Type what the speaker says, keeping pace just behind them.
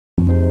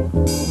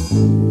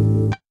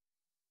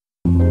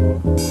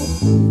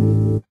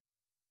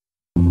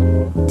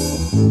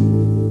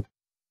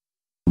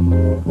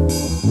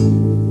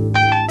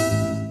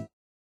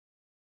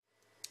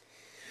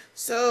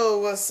So,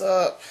 what's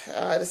up?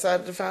 I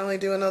decided to finally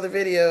do another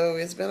video.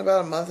 It's been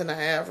about a month and a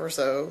half or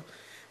so.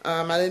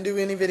 I didn't do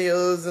any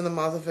videos in the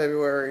month of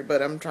February,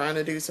 but I'm trying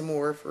to do some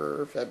more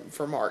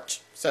for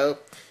March. So,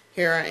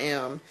 here I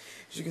am.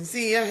 As you can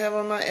see, I have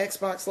on my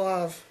Xbox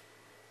Live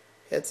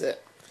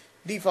headset,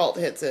 default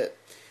headset.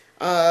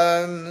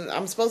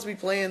 I'm supposed to be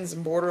playing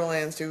some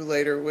Borderlands 2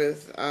 later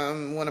with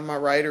one of my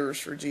writers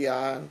for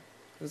GI,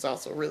 who's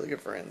also a really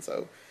good friend,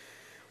 so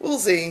we'll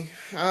see.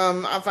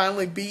 I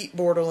finally beat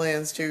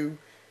Borderlands 2.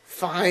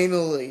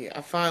 Finally.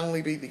 I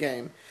finally beat the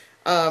game.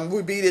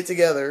 We beat it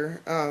together.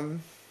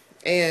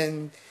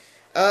 And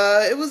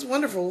it was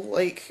wonderful.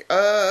 Like,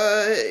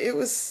 it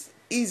was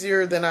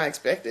easier than I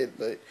expected,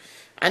 but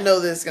I know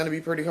that it's going to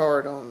be pretty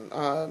hard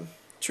on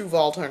True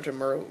Vault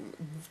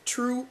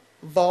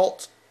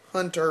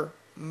Hunter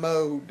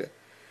mode.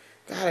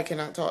 God, I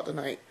cannot talk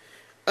tonight.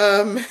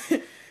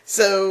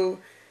 So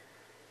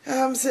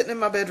I'm sitting in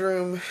my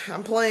bedroom.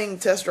 I'm playing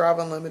Test Drive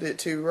Unlimited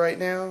 2 right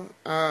now.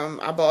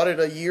 I bought it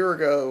a year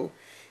ago,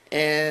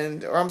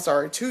 or I'm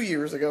sorry, 2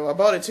 years ago. I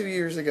bought it 2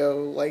 years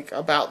ago, like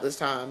about this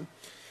time,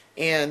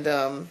 and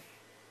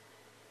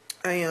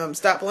I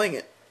stopped playing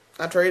it.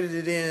 I traded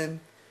it in,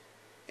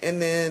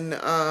 and then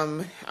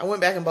I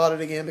went back and bought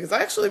it again because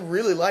I actually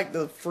really like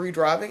the free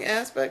driving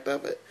aspect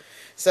of it.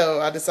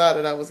 So I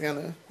decided I was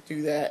gonna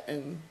do that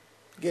and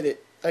get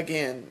it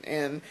again,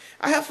 and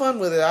I have fun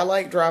with it. I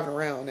like driving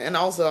around, and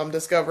also I'm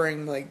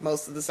discovering like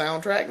most of the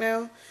soundtrack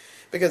now,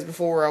 because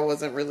before I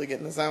wasn't really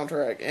getting the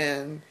soundtrack,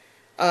 and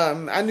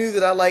I knew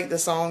that I liked the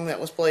song that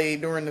was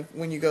played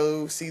when you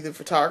go see the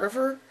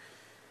photographer,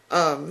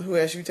 who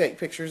has you take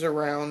pictures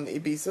around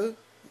Ibiza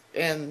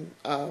and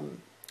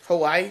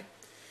Hawaii,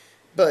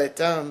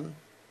 but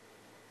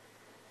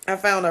I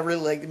found I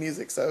really like the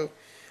music, so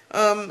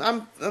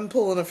I'm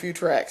pulling a few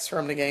tracks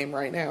from the game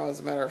right now, as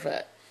a matter of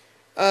fact.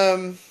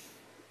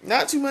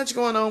 Not too much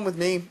going on with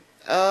me.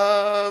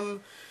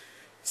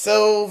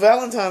 So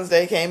Valentine's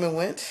Day came and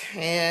went,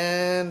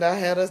 and I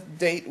had a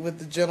date with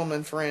the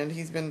gentleman friend.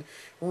 He's been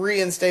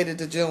reinstated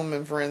to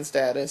gentleman friend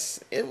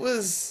status. It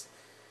was,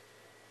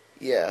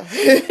 yeah.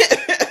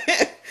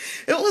 It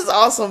was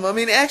awesome. I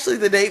mean, actually,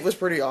 the date was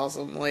pretty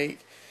awesome.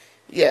 Like,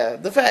 yeah,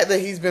 the fact that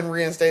he's been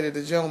reinstated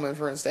to gentleman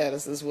friend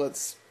status is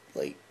what's,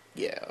 like,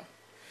 yeah.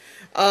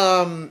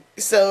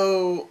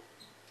 So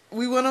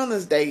we went on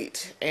this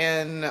date,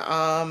 and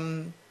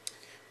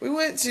we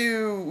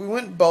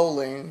went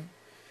bowling,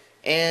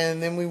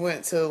 and then we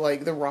went to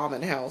like the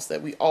ramen house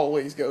that we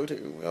always go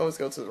to. We always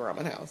go to the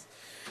ramen house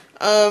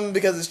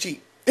because it's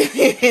cheap.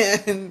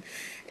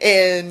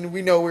 and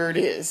we know where it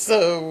is.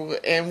 So,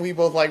 and we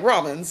both like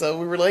ramen, so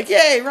we were like,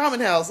 "Yay,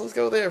 ramen house. Let's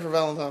go there for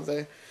Valentine's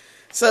Day."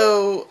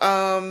 So,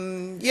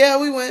 yeah,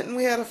 we went and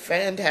we had a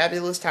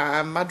fantabulous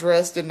time. My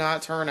dress did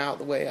not turn out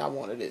the way I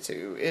wanted it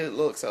to. It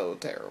looked so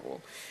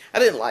terrible. I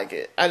didn't like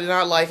it. I did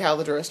not like how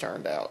the dress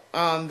turned out,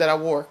 that I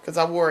wore, because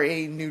I wore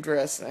a new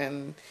dress,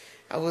 and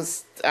I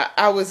was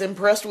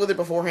impressed with it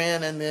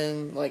beforehand, and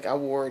then, like, I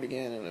wore it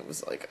again, and it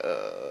was like,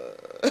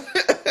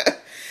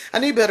 I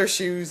need better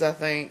shoes, I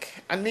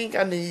think. I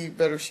need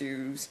better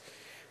shoes.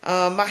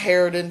 My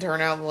hair didn't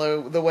turn out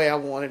the way I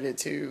wanted it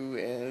to,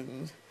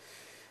 and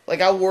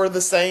like, I wore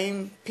the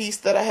same piece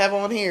that I have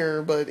on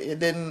here, but it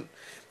didn't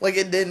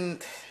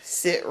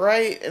sit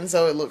right, and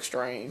so it looked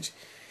strange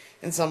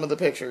in some of the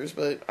pictures.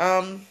 But,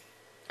 I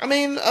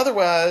mean,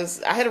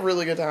 otherwise, I had a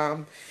really good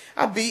time.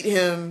 I beat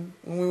him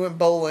when we went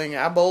bowling.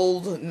 I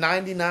bowled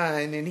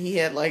 99, and he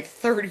had, like,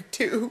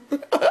 32.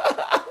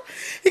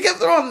 He kept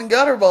throwing the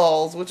gutter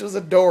balls, which was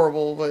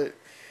adorable, but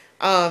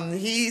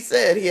he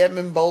said he hadn't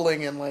been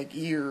bowling in, like,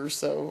 years,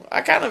 so I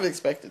kind of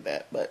expected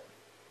that, but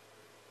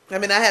I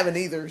mean, I haven't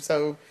either,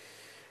 so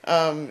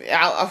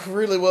I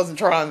really wasn't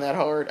trying that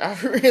hard. I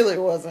really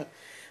wasn't.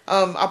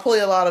 I play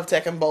a lot of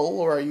Tekken Bowl,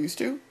 or I used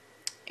to,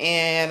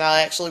 and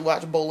I actually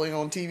watch bowling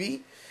on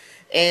TV,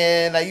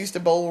 and I used to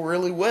bowl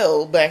really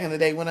well back in the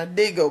day when I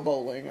did go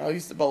bowling. I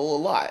used to bowl a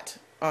lot.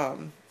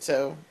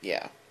 So,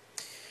 yeah.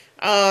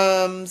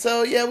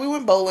 So, yeah, we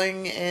went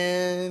bowling,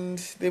 and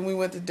then we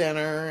went to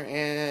dinner,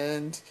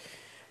 and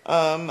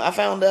I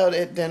found out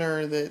at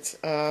dinner that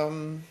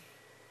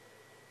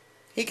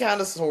he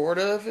kind of sort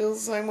of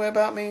feels the same way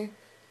about me,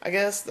 I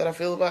guess, that I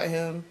feel about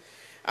him.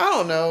 I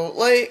don't know.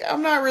 Like,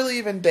 I'm not really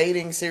even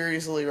dating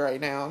seriously right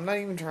now. I'm not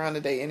even trying to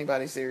date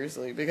anybody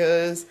seriously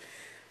because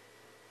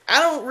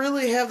I don't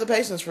really have the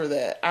patience for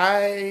that.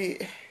 I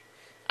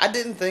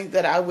didn't think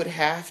that I would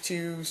have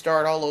to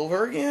start all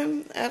over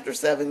again after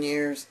 7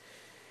 years.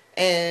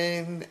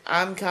 And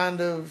I'm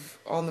kind of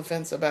on the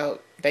fence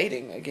about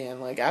dating again.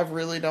 Like, I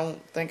really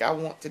don't think I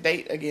want to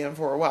date again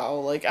for a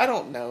while. Like, I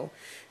don't know.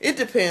 It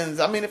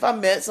depends. I mean, if I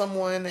met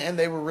someone and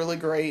they were really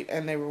great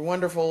and they were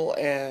wonderful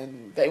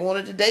and they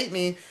wanted to date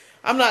me,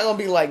 I'm not going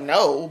to be like,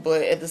 no.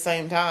 But at the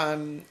same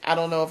time, I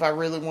don't know if I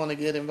really want to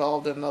get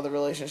involved in another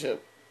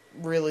relationship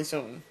really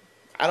soon.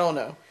 I don't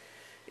know.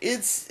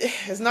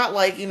 it's not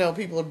like,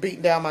 people are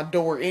beating down my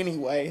door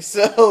anyway.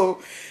 So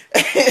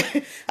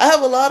I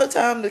have a lot of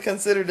time to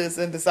consider this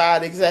and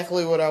decide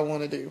exactly what I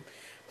want to do.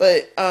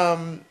 But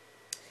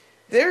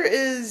there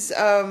is,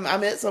 I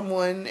met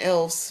someone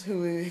else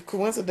who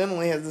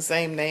coincidentally has the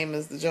same name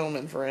as the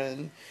gentleman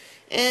friend.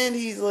 And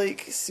he's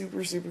like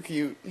super, super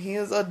cute. He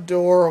is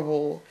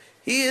adorable.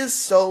 He is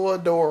so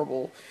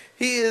adorable.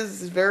 He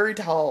is very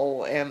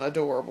tall and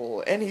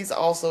adorable. And he's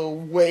also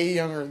way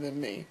younger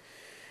than me.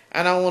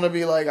 And I want to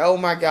be like, oh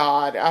my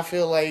God, I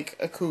feel like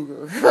a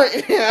cougar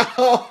right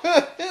now.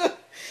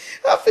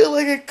 I feel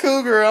like a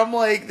cougar. I'm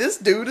like, this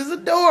dude is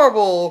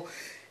adorable.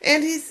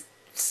 And he's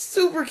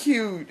super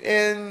cute.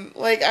 And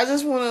like, I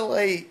just want to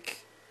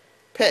like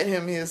pet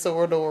him. He is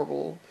so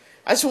adorable.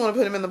 I just want to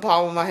put him in the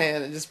palm of my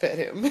hand and just pet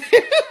him.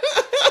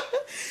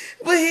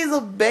 But he's a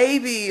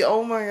baby.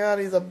 Oh my God,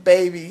 he's a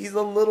baby. He's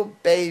a little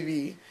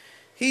baby.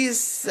 He's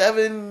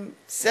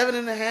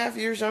 7.5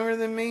 years younger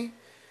than me.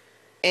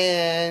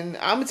 And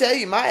I'm going to tell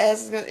you, my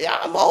ass is going to, yeah,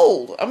 I'm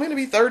old. I'm going to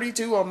be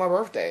 32 on my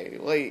birthday.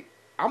 Like,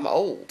 I'm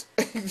old.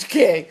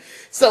 Okay.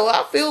 So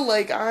I feel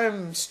like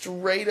I'm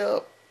straight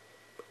up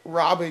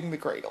robbing the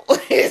cradle.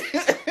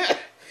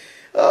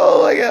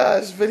 Oh my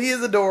gosh. But he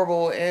is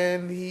adorable,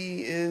 and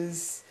he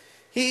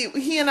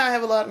and I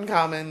have a lot in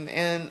common.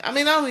 And I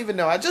mean, I don't even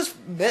know. I just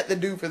met the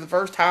dude for the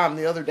first time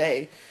the other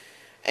day.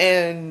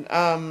 And,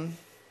 I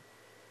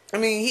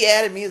mean, he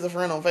added me as a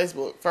friend on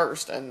Facebook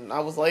first. And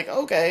I was like,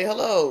 okay,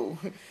 hello.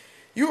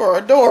 You are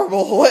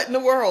adorable. What in the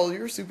world?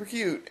 You're super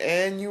cute.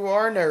 And you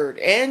are a nerd.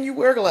 And you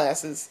wear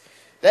glasses.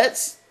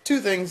 That's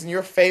two things in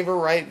your favor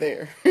right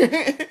there.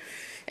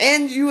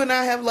 And you and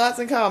I have lots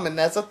in common.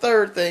 That's a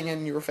third thing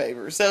in your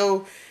favor.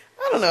 So,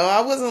 I don't know.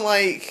 I wasn't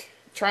like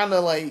trying to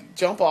like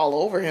jump all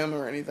over him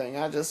or anything.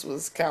 I just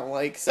was kind of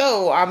like,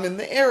 so I'm in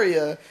the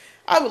area.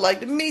 I would like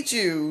to meet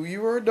you.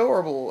 You are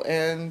adorable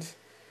and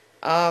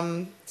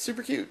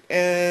super cute.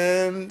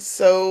 And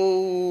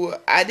so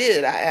I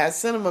did. I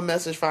sent him a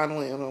message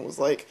finally, and I was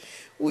like,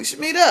 we should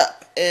meet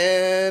up.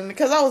 And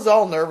because I was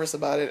all nervous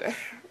about it.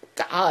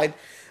 God,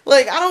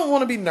 like, I don't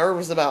want to be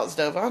nervous about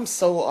stuff. I'm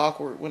so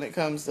awkward when it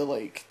comes to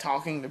like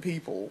talking to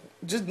people.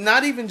 Just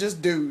not even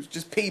just dudes,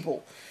 just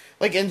people.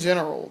 Like, in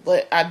general,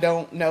 that I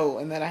don't know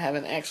and that I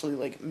haven't actually,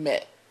 like,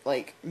 met.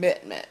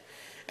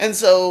 And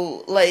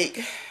so,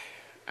 like,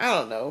 I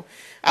don't know.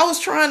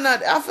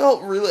 I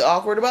felt really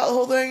awkward about the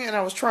whole thing, and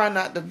I was trying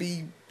not to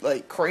be,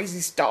 like, crazy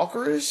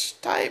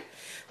stalkerish type.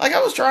 Like,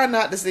 I was trying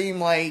not to seem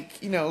like,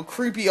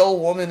 creepy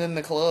old woman in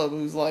the club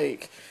who's,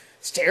 like,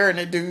 staring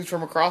at dudes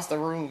from across the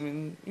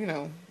room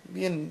and,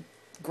 being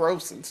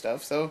gross and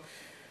stuff. So,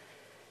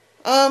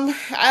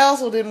 I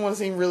also didn't want to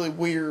seem really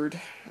weird,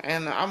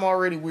 and I'm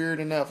already weird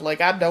enough. Like,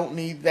 I don't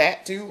need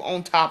that too,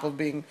 on top of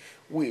being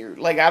weird.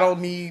 Like, I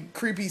don't need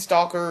creepy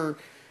stalker,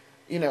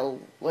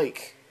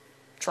 like,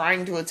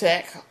 trying to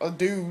attack a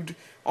dude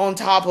on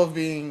top of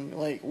being,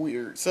 like,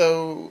 weird.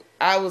 So,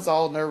 I was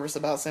all nervous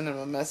about sending him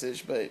a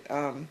message, but,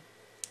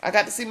 I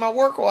got to see my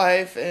work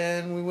wife,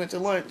 and we went to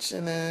lunch,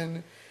 and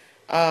then,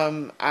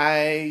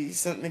 I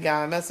sent the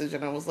guy a message,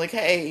 and I was like,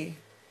 hey,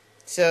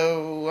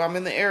 so I'm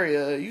in the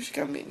area. You should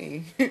come meet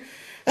me.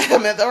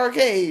 I'm at the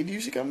arcade. You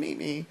should come meet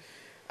me.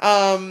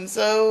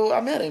 So I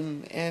met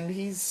him, and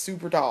he's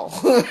super tall.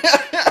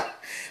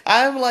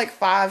 I'm like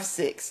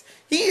 5'6".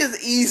 He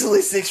is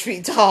easily 6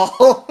 feet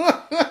tall.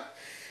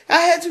 I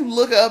had to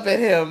look up at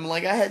him.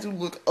 Like, I had to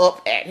look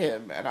up at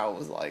him, and I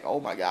was like, oh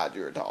my God,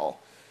 you're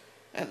tall.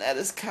 And that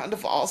is kind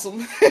of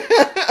awesome.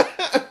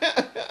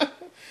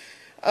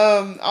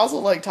 I also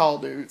like tall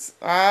dudes.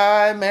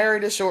 I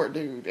married a short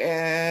dude,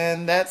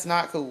 and that's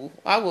not cool.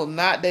 I will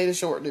not date a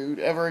short dude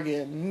ever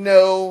again.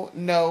 No,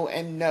 no,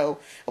 and no.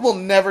 I will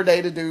never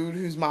date a dude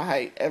who's my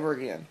height ever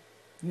again.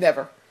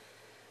 Never.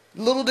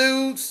 Little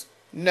dudes,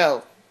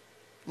 no.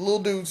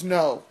 Little dudes,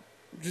 no.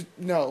 Just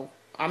no.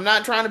 I'm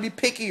not trying to be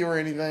picky or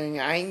anything.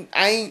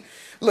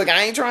 Look,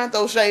 I ain't trying to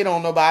throw shade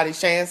on nobody's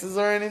chances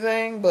or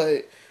anything,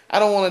 but I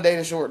don't want to date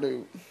a short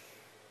dude.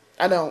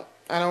 I don't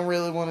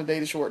really want to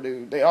date a short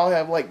dude. They all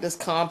have, like, this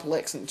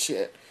complex and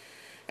shit.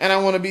 And I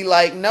want to be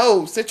like,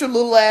 no, sit your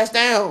little ass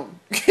down.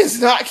 It's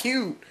not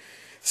cute.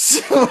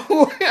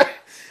 So,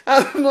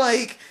 I'm,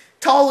 like,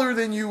 taller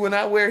than you when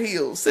I wear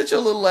heels. Sit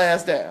your little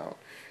ass down.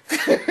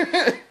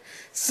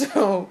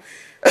 So,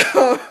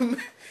 but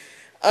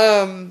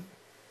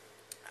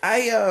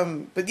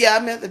yeah, I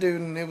met the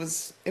dude, and it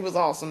was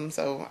awesome.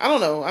 So, I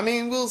don't know. I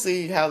mean, we'll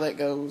see how that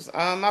goes.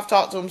 I've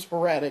talked to him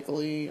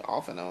sporadically,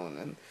 off and on,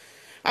 and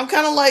I'm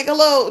kind of like,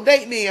 hello,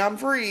 date me, I'm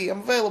free, I'm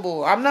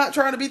available. I'm not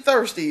trying to be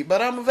thirsty,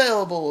 but I'm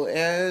available,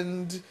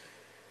 and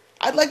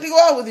I'd like to go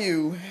out with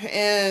you.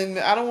 And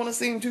I don't want to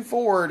seem too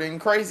forward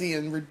and crazy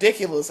and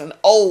ridiculous and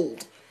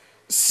old.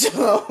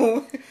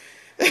 So,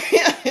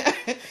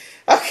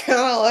 I'm kind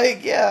of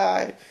like, yeah,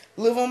 I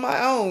live on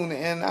my own,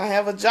 and I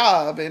have a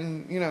job,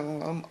 and,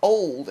 I'm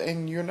old,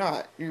 and you're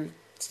not. You're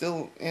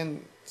still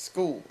in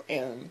school,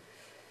 and,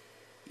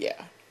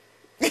 yeah.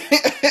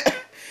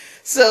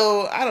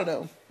 So, I don't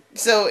know.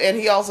 So, and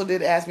he also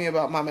did ask me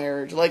about my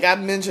marriage. Like, I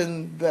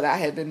mentioned that I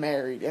had been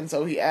married, and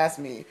so he asked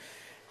me,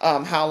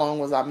 how long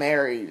was I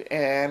married,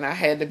 and I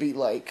had to be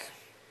like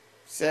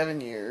 7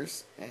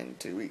 years and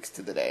 2 weeks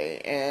to the day,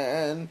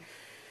 and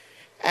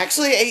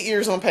actually 8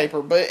 years on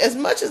paper. But as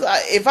much as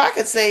if I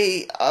could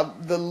say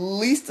the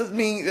least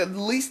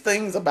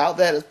things about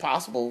that as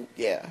possible,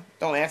 yeah.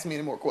 Don't ask me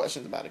any more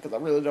questions about it because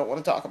I really don't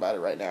want to talk about it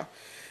right now.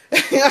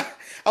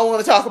 I want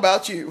to talk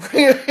about you.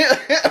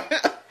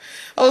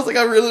 I was like,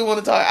 I really want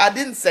to talk. I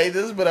didn't say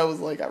this, but I was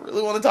like, I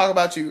really want to talk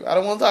about you. I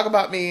don't want to talk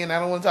about me, and I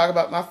don't want to talk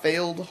about my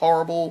failed,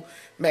 horrible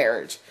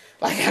marriage.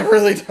 Like, I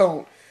really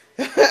don't.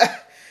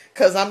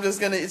 Because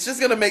it's just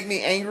gonna make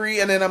me angry,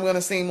 and then I'm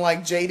gonna seem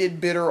like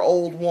jaded, bitter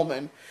old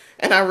woman.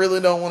 And I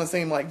really don't want to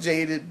seem like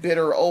jaded,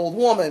 bitter old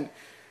woman.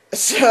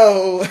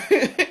 So,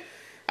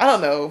 I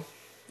don't know.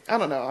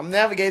 I'm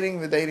navigating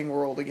the dating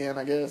world again,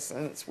 I guess,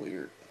 and it's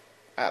weird.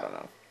 I don't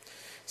know.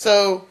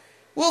 So,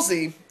 we'll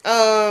see.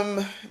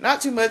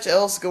 Not too much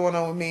else going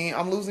on with me.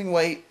 I'm losing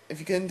weight, if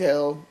you couldn't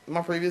tell, in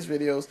my previous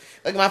videos.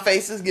 Like, my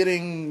face is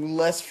getting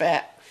less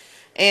fat,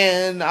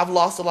 and I've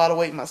lost a lot of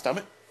weight in my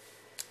stomach.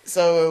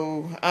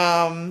 So,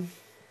 I'm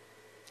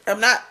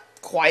not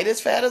quite as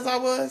fat as I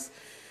was,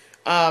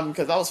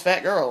 because I was a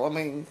fat girl. I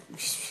mean,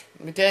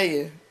 let me tell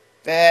you,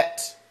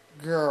 fat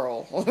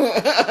girl.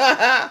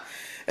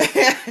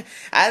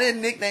 I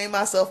didn't nickname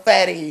myself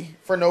Fatty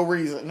for no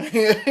reason.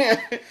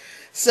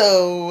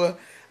 So,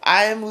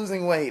 I am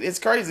losing weight. It's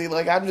crazy.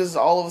 Like, I'm just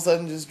all of a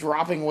sudden just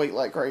dropping weight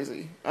like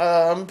crazy.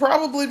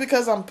 Probably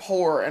because I'm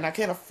poor and I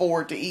can't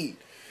afford to eat.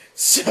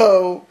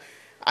 So,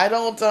 I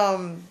don't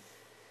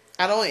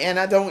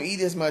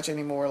eat as much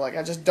anymore. Like,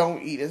 I just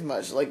don't eat as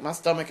much. Like, my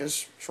stomach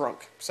has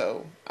shrunk,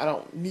 so I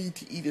don't need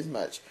to eat as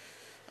much.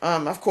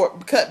 I've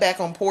cut back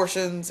on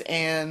portions,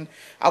 and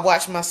I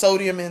watch my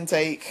sodium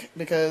intake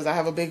because I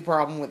have a big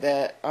problem with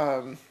that.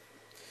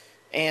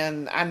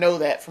 And I know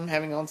that from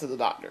having gone to the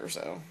doctor,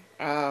 so,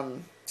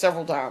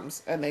 several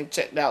times, and they've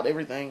checked out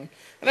everything.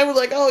 And they were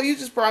like, oh, you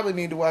just probably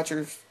need to watch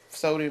your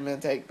sodium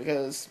intake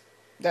because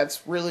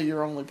that's really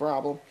your only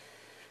problem.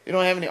 You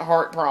don't have any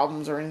heart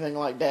problems or anything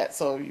like that,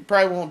 so you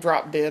probably won't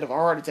drop dead of a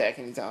heart attack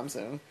anytime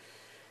soon.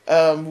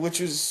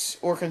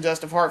 Or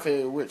congestive heart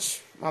failure,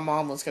 which my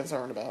mom was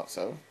concerned about,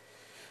 so.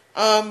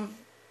 I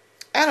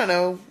don't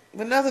know,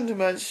 but nothing too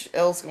much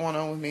else going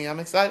on with me. I'm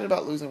excited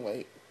about losing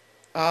weight.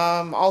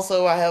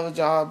 Also, I have a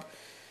job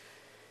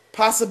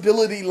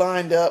possibility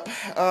lined up,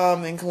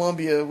 in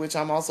Colombia, which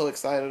I'm also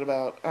excited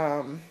about.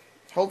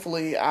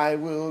 Hopefully I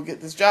will get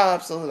this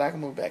job so that I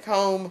can move back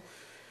home.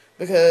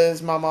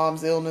 Because my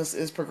mom's illness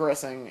is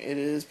progressing. It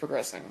is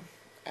progressing,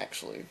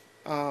 actually.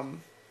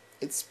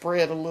 It's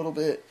spread a little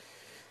bit.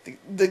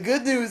 The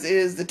good news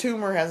is the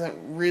tumor isn't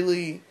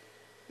really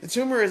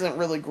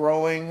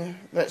growing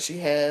that she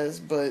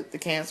has, but the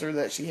cancer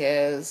that she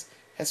has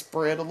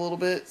spread a little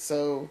bit.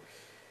 So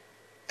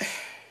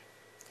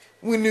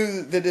we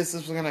knew that this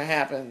was going to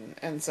happen.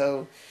 And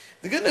so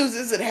the good news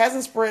is it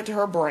hasn't spread to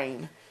her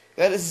brain.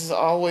 That is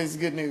always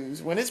good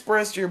news. When it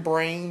spreads to your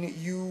brain,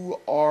 you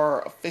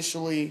are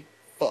officially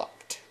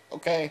fucked.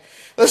 Okay?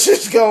 Let's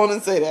just go on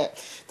and say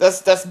that.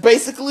 That's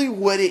basically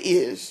what it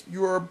is.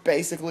 You are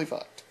basically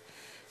fucked.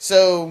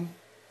 So,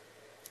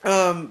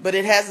 but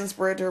it hasn't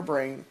spread to her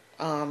brain.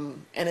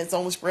 And it's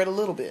only spread a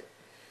little bit.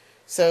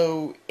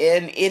 So,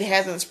 and it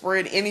hasn't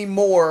spread any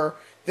more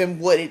than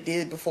what it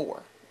did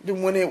before.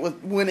 Than when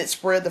it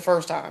spread the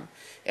first time.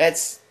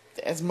 That's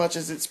as much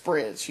as it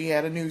spreads. She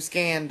had a new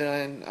scan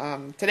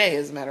done today,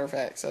 as a matter of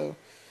fact. So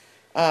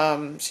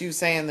she was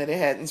saying that it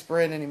hadn't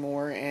spread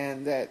anymore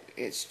and that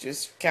it's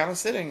just kind of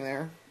sitting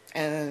there.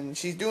 And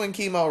she's doing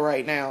chemo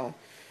right now,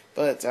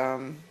 but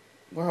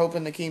we're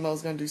hoping the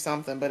chemo's going to do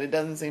something. But it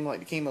doesn't seem like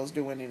the chemo's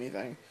doing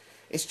anything.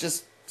 It's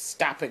just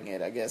stopping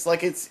it, I guess.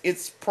 Like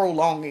it's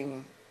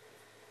prolonging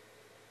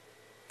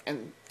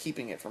and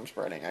keeping it from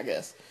spreading, I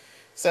guess.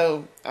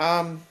 So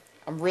I'm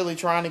really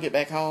trying to get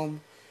back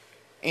home.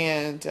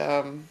 And,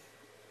 I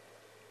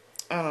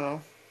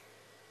don't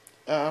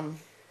know,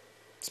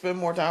 spend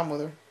more time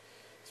with her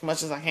as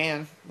much as I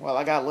can while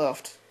I got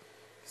left.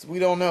 Because we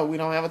don't know. We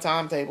don't have a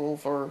timetable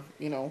for,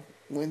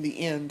 when the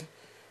end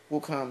will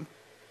come.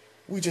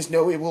 We just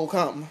know it will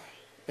come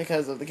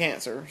because of the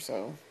cancer.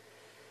 So,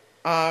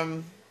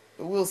 but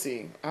we'll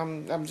see.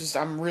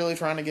 I'm really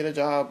trying to get a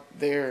job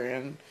there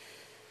and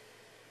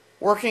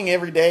working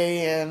every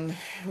day, and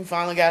we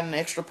finally got an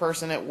extra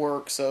person at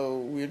work, so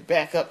we're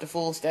back up to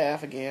full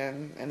staff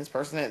again, and this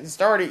person hasn't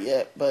started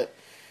yet, but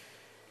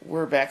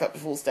we're back up to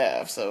full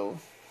staff, so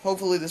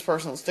hopefully this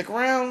person will stick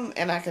around,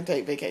 and I can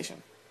take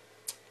vacation.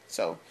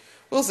 So,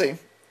 we'll see.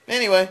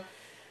 Anyway,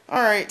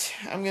 alright,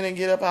 I'm gonna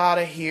get up out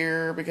of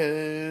here,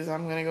 because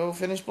I'm gonna go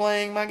finish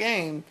playing my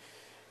game,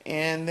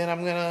 and then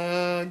I'm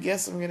gonna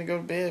go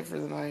to bed for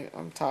the night.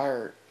 I'm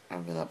tired.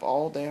 I've been up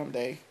all damn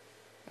day.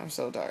 I'm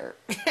so tired.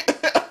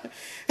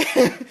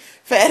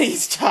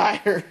 Fatty's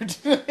tired.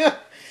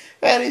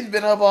 Fatty's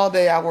been up all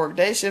day. I worked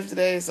day shift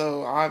today,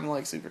 so I'm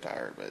like super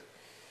tired. But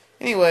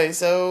anyway,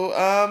 so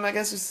I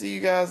guess we'll see you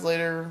guys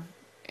later.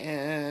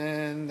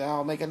 and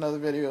I'll make another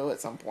video at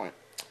some point.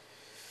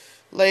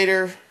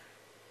 Later.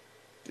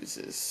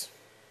 Deuces.